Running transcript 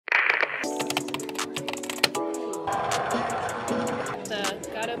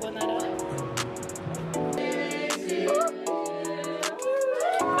carbonara.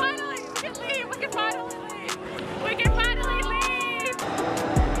 Finally, we can leave. We can finally leave. We can finally leave.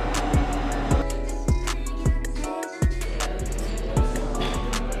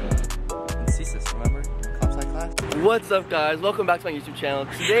 Remember? Class? What's up, guys? Welcome back to my YouTube channel.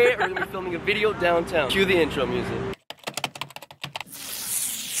 Today we're gonna be filming a video downtown. Cue the intro music.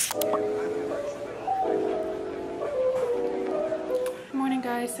 Good morning,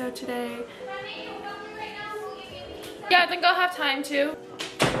 guys. So today, yeah, I think I'll have time to.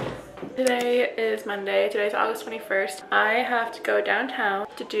 Today is Monday. Today's August 21st. I have to go downtown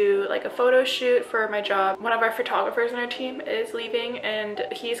to do like a photo shoot for my job. One of our photographers in our team is leaving and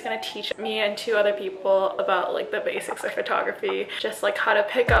he's gonna teach me and two other people about like the basics of photography, just like how to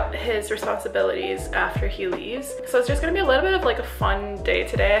pick up his responsibilities after he leaves. So it's just gonna be a little bit of like a fun day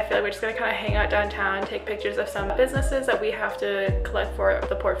today. I feel like we're just gonna kind of hang out downtown, take pictures of some businesses that we have to collect for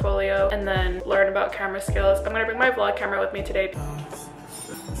the portfolio, and then learn about camera skills. I'm gonna bring my vlog camera with me today.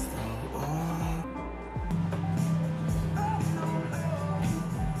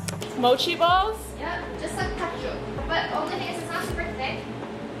 Mochi balls? Yeah, just like ketchup. But only thing is it's not super thick.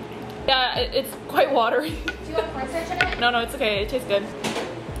 Yeah, it's quite watery. Do you want cornstarch in it? No, it's okay. It tastes good.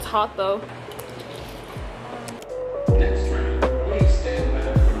 It's hot though. Next round, please stand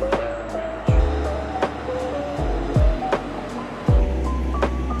back from the platform.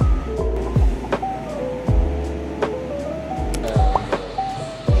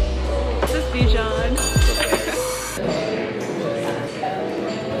 This is Bijan.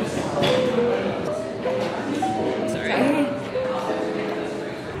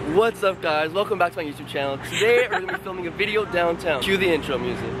 What's up, guys? Welcome back to my YouTube channel. Today we're gonna be filming a video downtown. Cue the intro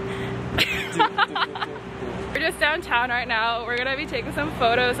music. We're just downtown right now. We're gonna be taking some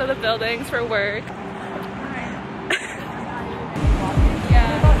photos of the buildings for work.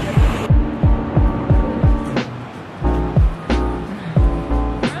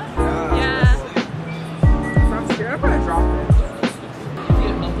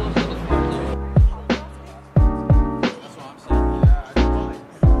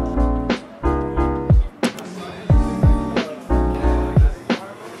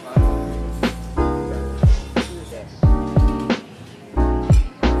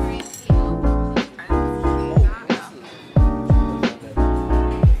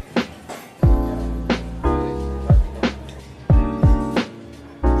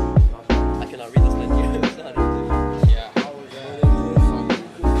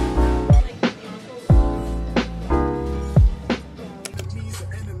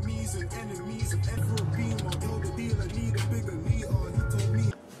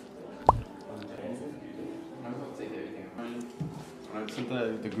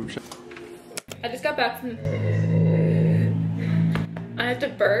 The group shot. I just got back from... I have to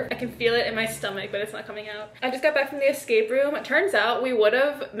burp. I can feel it in my stomach, but it's not coming out. I just got back from the escape room. It turns out we would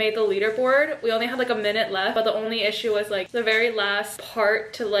have made the leaderboard. We only had like a minute left, but the only issue was like the very last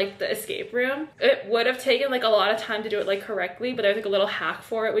part to like the escape room. It would have taken like a lot of time to do it like correctly, but there's like a little hack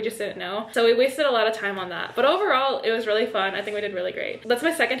for it. We just didn't know. So we wasted a lot of time on that. But overall, it was really fun. I think we did really great. That's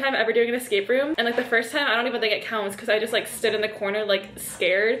my second time ever doing an escape room. And like the first time, I don't even think it counts because I just like stood in the corner like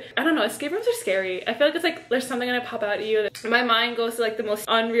scared. I don't know, escape rooms are scary. I feel like it's like there's something gonna pop out at you. My mind goes to like the most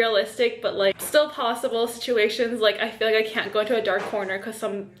unrealistic but like still possible situations. Like I feel like I can't go into a dark corner because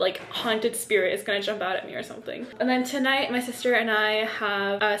some like haunted spirit is gonna jump out at me or something. And then tonight my sister and I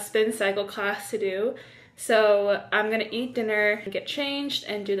have a spin cycle class to do, so I'm gonna eat dinner, get changed,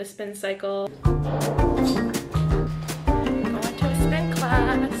 and do the spin cycle. Going to a spin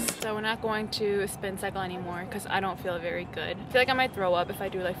class. So we're not going to spin cycle anymore because I don't feel very good. I feel like I might throw up if I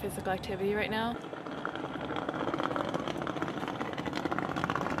do like physical activity right now.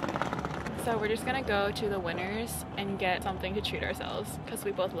 So we're just gonna go to the Winners and get something to treat ourselves because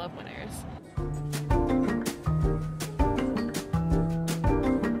we both love Winners.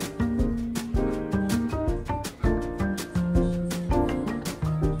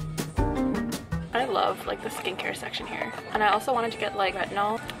 I love like the skincare section here. And I also wanted to get like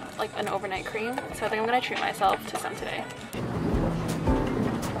retinol, like an overnight cream. So I think I'm gonna treat myself to some today.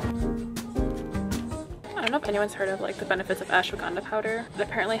 I don't know if anyone's heard of like the benefits of ashwagandha powder. It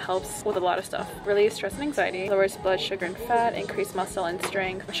apparently helps with a lot of stuff. Relieves stress and anxiety, lowers blood sugar and fat, increases muscle and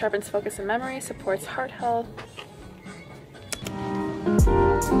strength, sharpens focus and memory, supports heart health. This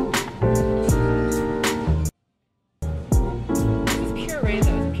is pure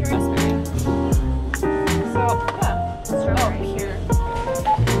raisin, pure raspberry. So yeah, strawberry.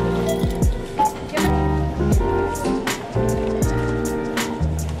 Oh, pure.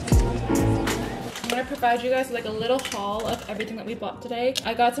 provide you guys with like a little haul of everything that we bought today.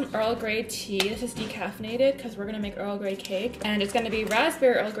 I got some Earl Grey tea. This is decaffeinated because we're gonna make Earl Grey cake, and it's gonna be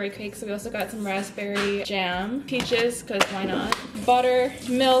raspberry Earl Grey cake. So we also got some raspberry jam, peaches, because why not, butter,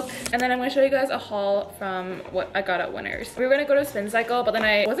 milk, and then I'm gonna show you guys a haul from what I got at Winners. We were gonna go to a spin cycle, but then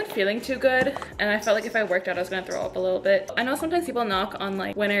I wasn't feeling too good, and I felt like if I worked out I was gonna throw up a little bit. I know sometimes people knock on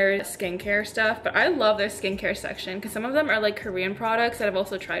like Winners skincare stuff, but I love their skincare section because some of them are like Korean products that I've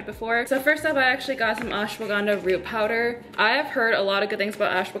also tried before. So first up, I actually got some ashwagandha root powder. I have heard a lot of good things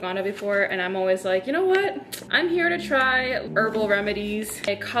about ashwagandha before, and I'm always like, you know what? I'm here to try herbal remedies.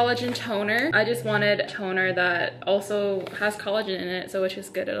 A collagen toner. I just wanted a toner that also has collagen in it, so which is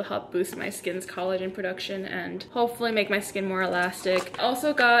good. It'll help boost my skin's collagen production and hopefully make my skin more elastic.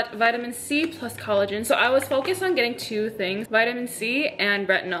 Also got vitamin C plus collagen. So I was focused on getting two things, vitamin C and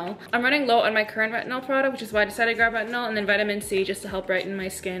retinol. I'm running low on my current retinol product, which is why I decided to grab retinol, and then vitamin C just to help brighten my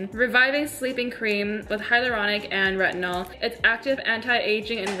skin. Reviving sleeping cream with hyaluronic and retinol. It's active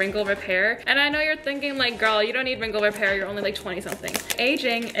anti-aging and wrinkle repair. And I know you're thinking like, girl, you don't need wrinkle repair, you're only like 20 something.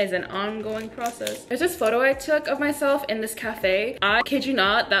 Aging is an ongoing process. There's this photo I took of myself in this cafe. I kid you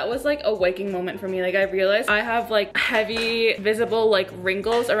not, that was like a waking moment for me. Like I realized I have like heavy visible like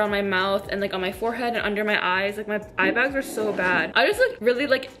wrinkles around my mouth and like on my forehead and under my eyes. Like my eye bags are so bad. I just like really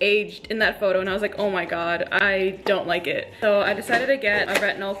like aged in that photo, and I was like, oh my god, I don't like it. So I decided to get a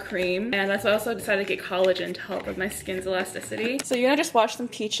retinol cream, and that's why I also decided to get collagen to help with my skin's elasticity. So you're gonna just watch some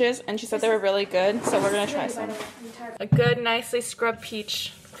peaches, and she said they were really good, so we're gonna try some. A good nicely scrubbed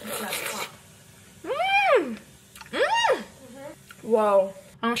peach. Mmm! Mmm! Whoa.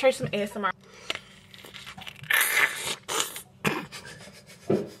 I'm gonna try some ASMR.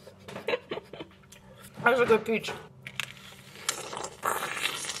 That was a good peach.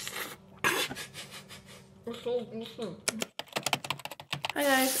 Hi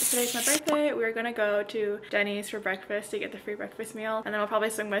guys, today's my birthday. We're gonna go to Denny's for breakfast to get the free breakfast meal, and then I'll probably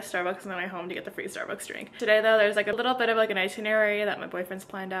swing by Starbucks on the way home to get the free Starbucks drink. Today though, there's like a little bit of like an itinerary that my boyfriend's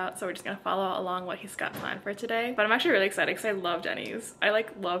planned out, so we're just gonna follow along what he's got planned for today. But I'm actually really excited because I love Denny's. I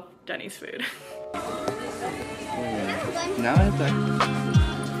like love Denny's food. Now I have to...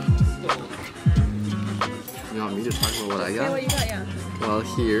 You want me to talk about what I got? Okay, what you got, yeah. Well,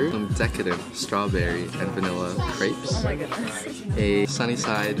 here, some decadent strawberry and vanilla crepes. Oh my goodness. A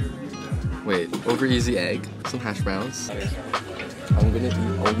Sunnyside, over easy egg, some hash browns. I'm gonna eat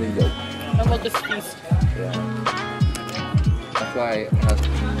only yolk. How about this feast? Yeah. That's why it has...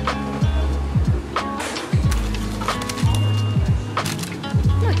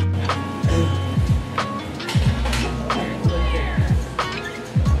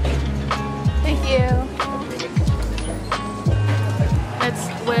 Thank you. It's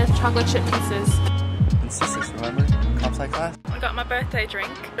with chocolate chip pieces. And sisters, remember? Comp sci class? I got my birthday drink,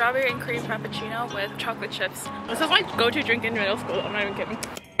 strawberry and cream frappuccino with chocolate chips. This was my go-to drink in middle school, I'm not even kidding.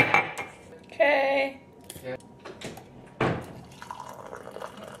 Okay. Yeah.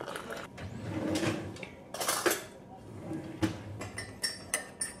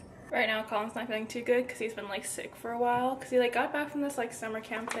 Right now, Colin's not feeling too good because he's been like sick for a while. Because he like got back from this like summer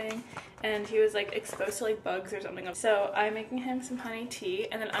camp thing, and he was like exposed to like bugs or something. So I'm making him some honey tea,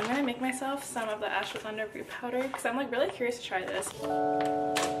 and then I'm gonna make myself some of the ashwagandha root powder because I'm like really curious to try this.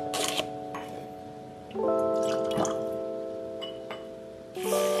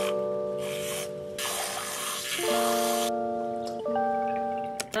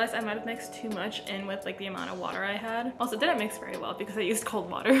 I might have mixed too much in with like the amount of water I had. Also, it didn't mix very well because I used cold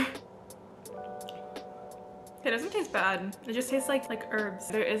water. It doesn't taste bad. It just tastes like herbs.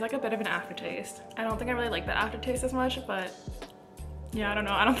 There is like a bit of an aftertaste. I don't think I really like the aftertaste as much, but yeah, I don't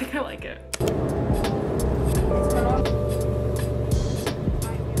know. I don't think I like it.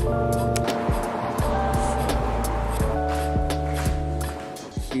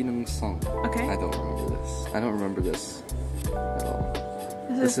 Okay. I don't remember this. I don't remember this at all.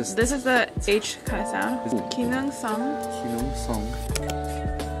 This is the H kind of sound. 기능성.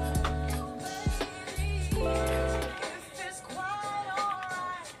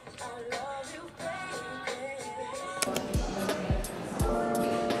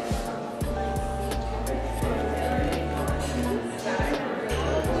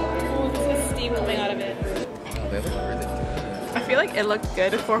 Oh, this is steam coming out of it. Wow, they look really good. I feel like it looked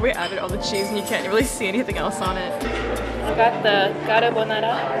good before we added all the cheese, and you can't really see anything else on it. I got the carbonara.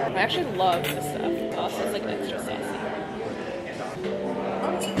 I actually love this stuff. Also, it's like extra saucy.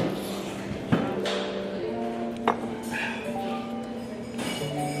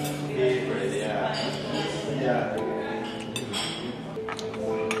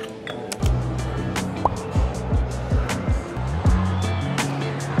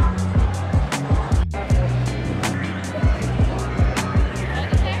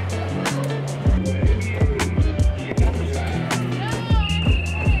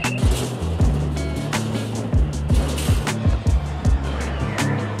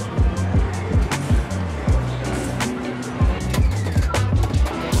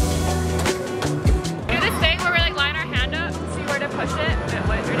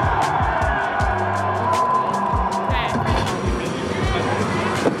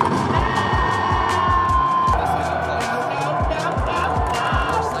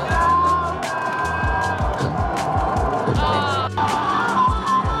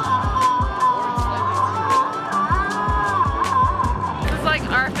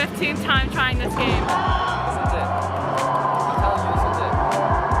 our 15th time trying this game. This is it. I'm telling you, this is it.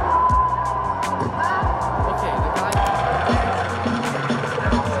 Okay, the guy.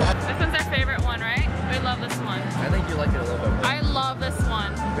 This one's our favorite one, right? We love this one. I think you like it a little bit more. I love this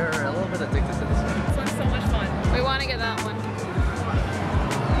one. You're a little bit addicted to this one. This one's so much fun. We want to get that one.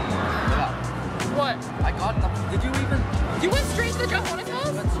 Yeah. What? I got enough. Did you even? You went straight to the Draconis I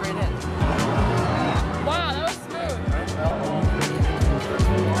house? went straight in. Wow, that was smooth.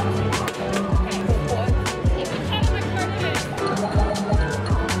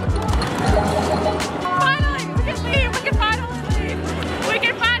 Finally, we can leave. We can finally leave. We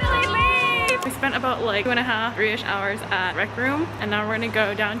can finally leave. We spent about like 2.5, 3-ish hours at Rec Room, and now we're gonna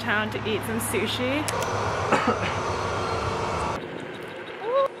go downtown to eat some sushi.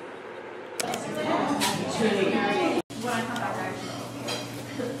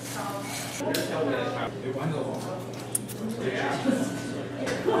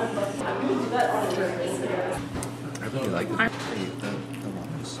 I really like the ones.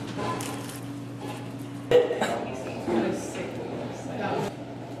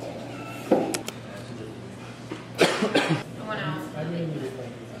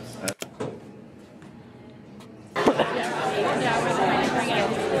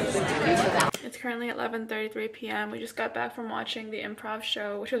 It's currently 11:33 p.m. We just got back from watching the improv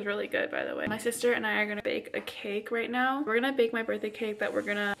show, which was really good, by the way. My sister and I are gonna bake a cake right now. We're gonna bake my birthday cake that we're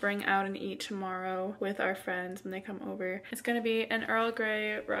gonna bring out and eat tomorrow with our friends when they come over. It's gonna be an Earl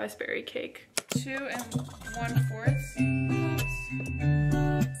Grey raspberry cake. 2 1/4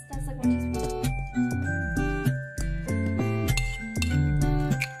 That's like 1 teaspoon.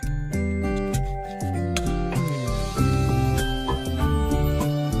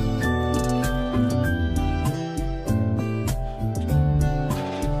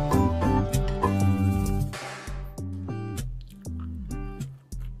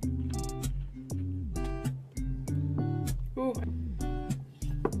 Ooh.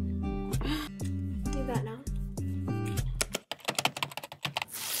 Do that now.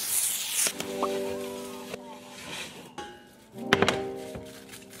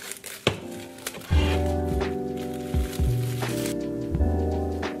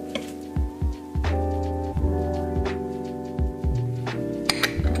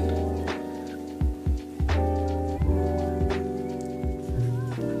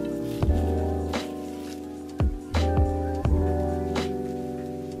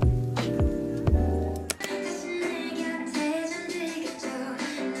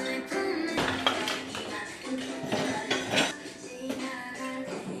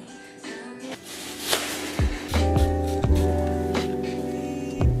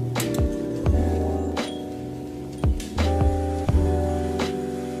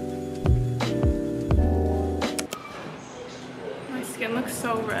 Skin looks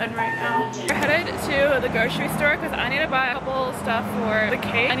so red right now. We're headed to the grocery store because I need to buy a couple stuff for the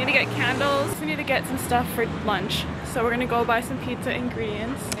cake. I need to get candles. We need to get some stuff for lunch. So we're gonna go buy some pizza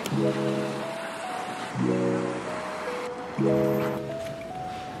ingredients.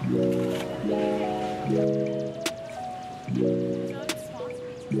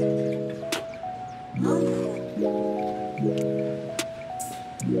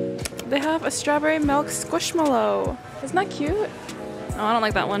 They have a strawberry milk squishmallow. Isn't that cute? Oh, I don't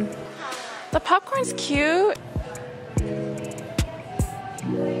like that one. The popcorn's cute. The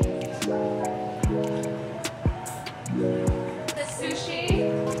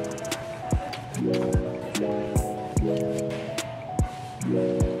sushi.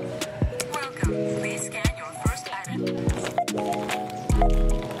 Welcome. Please scan your first item.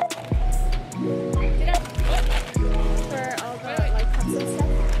 For all the like cups and stuff.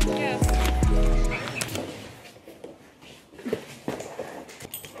 Yes.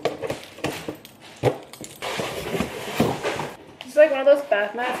 It's like one of those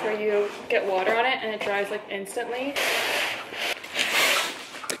bath mats where you get water on it and it dries like instantly.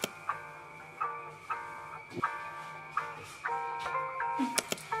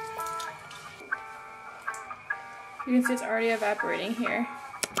 You can see it's already evaporating here.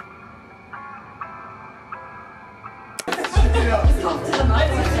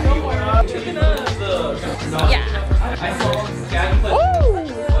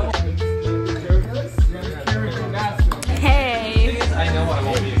 Hey!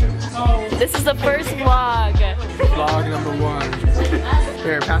 This is the first vlog. Vlog number 1.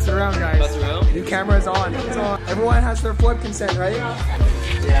 Here, pass it around, guys. Pass it around? The camera is on. It's on. Everyone has their flood consent, right? Yeah.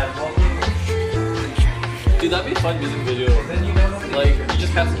 Dude, that'd be a fun music video. Like, you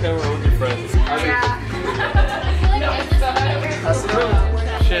just pass the camera over with your friends. Pass it around.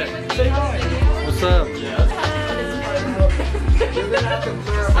 Shit. What's up? Yeah. Wait,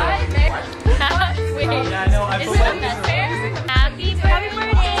 Yeah, I know. I is feel it a like mess fair? Happy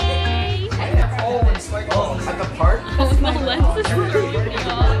birthday! At the park? Oh, my lens is throwing me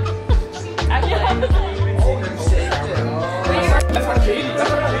off. that's what Katie. That's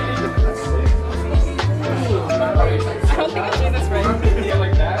what I don't think I'm doing this right. Katie.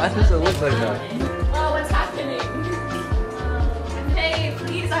 Like that. Why does it look like that? Oh, what's happening? Hey,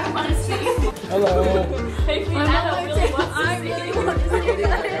 please, I want to see. Hello. Hey, please, I really want to see.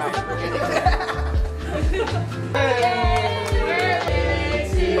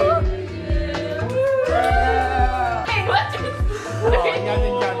 Hey, what?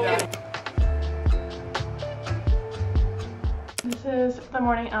 This is the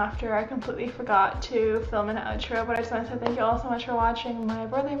morning after. I completely forgot to film an outro, but I just want to say thank you all so much for watching my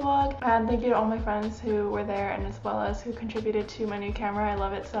birthday vlog, and thank you to all my friends who were there and as well as who contributed to my new camera. I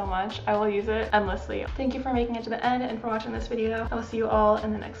love it so much. I will use it endlessly. Thank you for making it to the end and for watching this video. I will see you all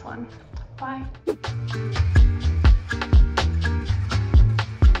in the next one. Bye.